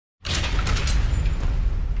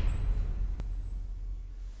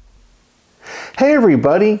Hey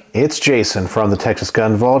everybody, it's Jason from the Texas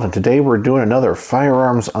Gun Vault, and today we're doing another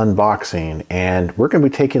firearms unboxing, and we're going to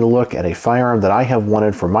be taking a look at a firearm that I have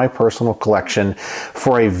wanted for my personal collection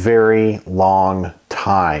for a very long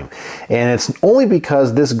time. And it's only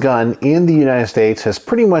because this gun in the United States has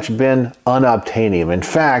pretty much been unobtainium. In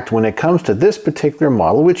fact, when it comes to this particular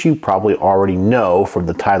model, which you probably already know from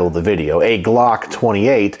the title of the video, a Glock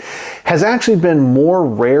 28, has actually been more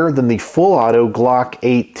rare than the full auto Glock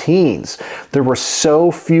 18s. There were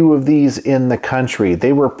so few of these in the country.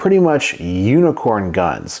 They were pretty much unicorn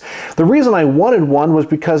guns. The reason I wanted one was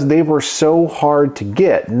because they were so hard to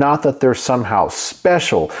get, not that they're somehow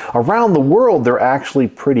special. Around the world, they're actually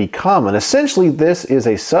pretty common. Essentially, this is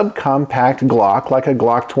a subcompact Glock, like a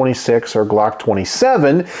Glock 26 or Glock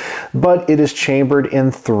 27, but it is chambered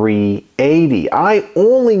in .380. I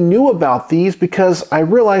only knew about these because I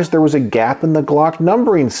realized there was a gap in the Glock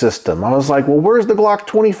numbering system. I was like, well, where's the Glock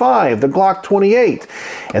 25, the Glock 28?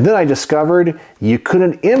 And then I discovered you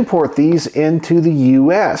couldn't import these into the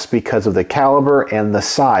US because of the caliber and the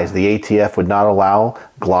size. The ATF would not allow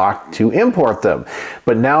Glock to import them.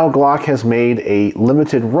 But now Glock has made a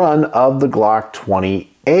limited run of the Glock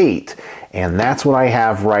 28. And that's what I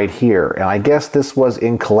have right here. And I guess this was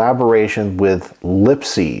in collaboration with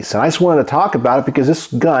Lipsies. And I just wanted to talk about it because this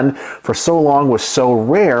gun for so long was so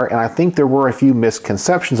rare, and I think there were a few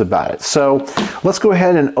misconceptions about it. So let's go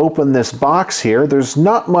ahead and open this box here. There's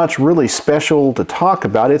not much really special to talk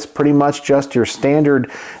about. It's pretty much just your standard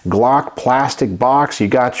Glock plastic box. You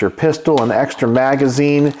got your pistol, an extra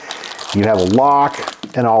magazine, you have a lock,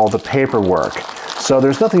 and all the paperwork. So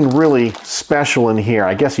there's nothing really special in here.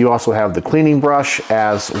 I guess you also have the cleaning brush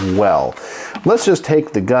as well. Let's just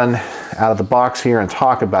take the gun out of the box here and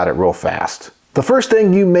talk about it real fast. The first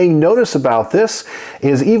thing you may notice about this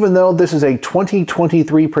is even though this is a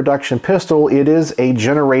 2023 production pistol, it is a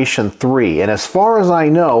Generation 3. And as far as I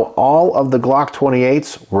know, all of the Glock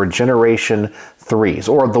 28s were Generation 3s,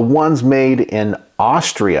 or the ones made in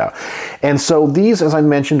Austria. And so these, as I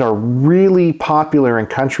mentioned, are really popular in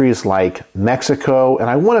countries like Mexico, and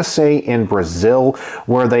I want to say in Brazil,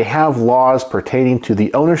 where they have laws pertaining to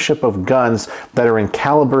the ownership of guns that are in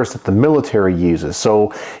calibers that the military uses.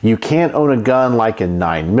 So you can't own a gun like in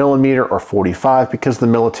 9mm or 45 because the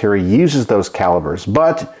military uses those calibers,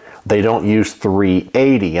 but they don't use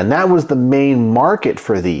 .380, and that was the main market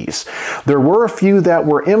for these. There were a few that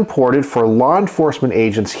were imported for law enforcement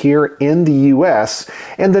agents here in the US,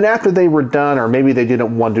 and then after they were done, or maybe they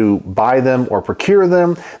didn't want to buy them or procure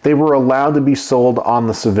them, they were allowed to be sold on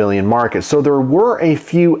the civilian market. So there were a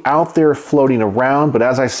few out there floating around, but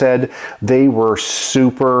as I said, they were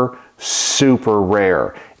super, super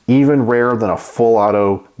rare, even rarer than a full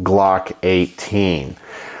auto Glock 18.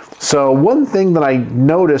 So one thing that I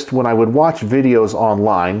noticed when I would watch videos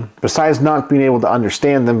online, besides not being able to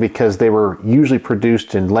understand them because they were usually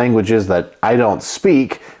produced in languages that I don't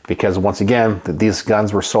speak, because once again, these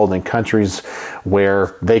guns were sold in countries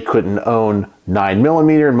where they couldn't own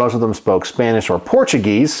 9mm, and most of them spoke Spanish or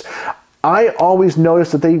Portuguese, I always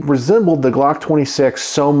noticed that they resembled the Glock 26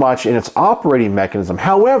 so much in its operating mechanism.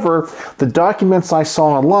 However, the documents I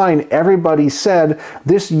saw online, everybody said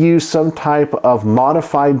this used some type of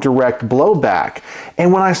modified direct blowback.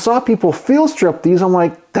 And when I saw people field strip these, I'm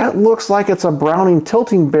like, that looks like it's a Browning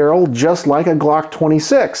tilting barrel just like a Glock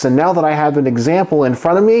 26. And now that I have an example in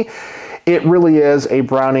front of me, it really is a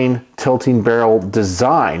Browning tilting barrel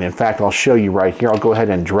design. In fact, I'll show you right here. I'll go ahead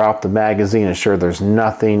and drop the magazine and ensure there's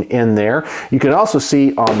nothing in there. You can also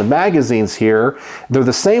see on the magazines here, they're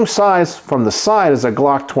the same size from the side as a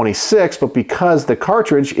Glock 26, but because the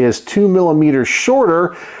cartridge is 2mm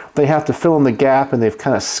shorter, they have to fill in the gap, and they've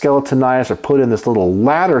kind of skeletonized or put in this little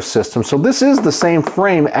ladder system. So this is the same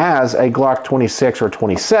frame as a Glock 26 or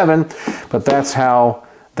 27, but that's how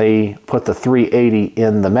they put the .380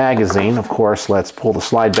 in the magazine. Of course, let's pull the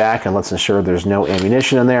slide back and let's ensure there's no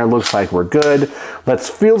ammunition in there. It looks like we're good. Let's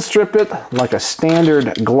field strip it like a standard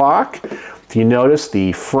Glock. If you notice,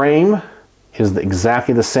 the frame is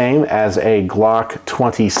exactly the same as a Glock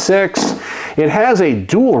 26. It has a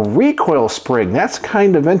dual recoil spring. That's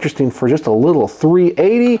kind of interesting for just a little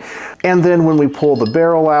 .380. And then when we pull the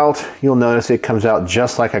barrel out, you'll notice it comes out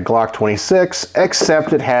just like a Glock 26,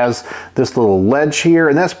 except it has this little ledge here,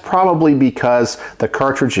 and that's probably because the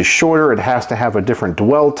cartridge is shorter. It has to have a different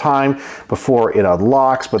dwell time before it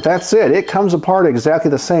unlocks, but that's it. It comes apart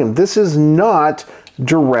exactly the same. This is not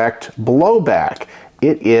direct blowback.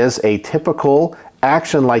 It is a typical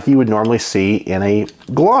action like you would normally see in a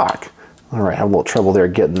Glock. All right, I have a little trouble there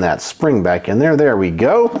getting that spring back in there. There we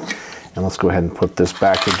go. And let's go ahead and put this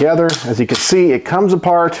back together. As you can see, it comes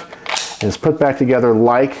apart and it's put back together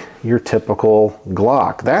like your typical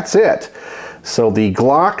Glock. That's it. So the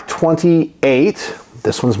Glock 28,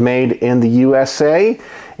 this one's made in the USA.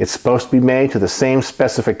 It's supposed to be made to the same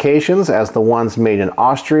specifications as the ones made in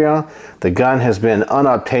Austria. The gun has been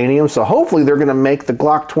unobtainium, so hopefully they're going to make the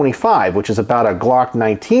Glock 25, which is about a Glock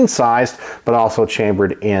 19 sized, but also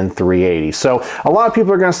chambered in .380. So a lot of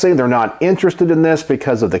people are going to say they're not interested in this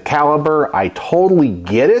because of the caliber. I totally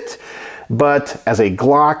get it, but as a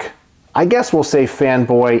Glock, I guess we'll say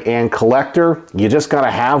fanboy and collector, you just got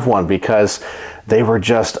to have one because they were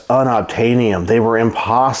just unobtainium. They were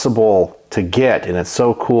impossible to get, and it's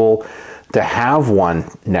so cool to have one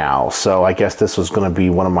now. So I guess this was going to be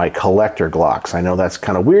one of my collector Glocks. I know that's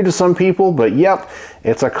kind of weird to some people, but yep,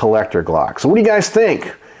 it's a collector Glock. So what do you guys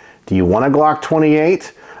think? Do you want a Glock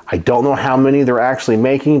 28? I don't know how many they're actually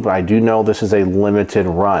making, but I do know this is a limited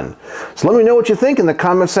run. So let me know what you think in the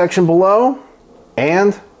comment section below.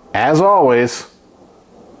 And as always,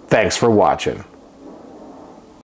 thanks for watching.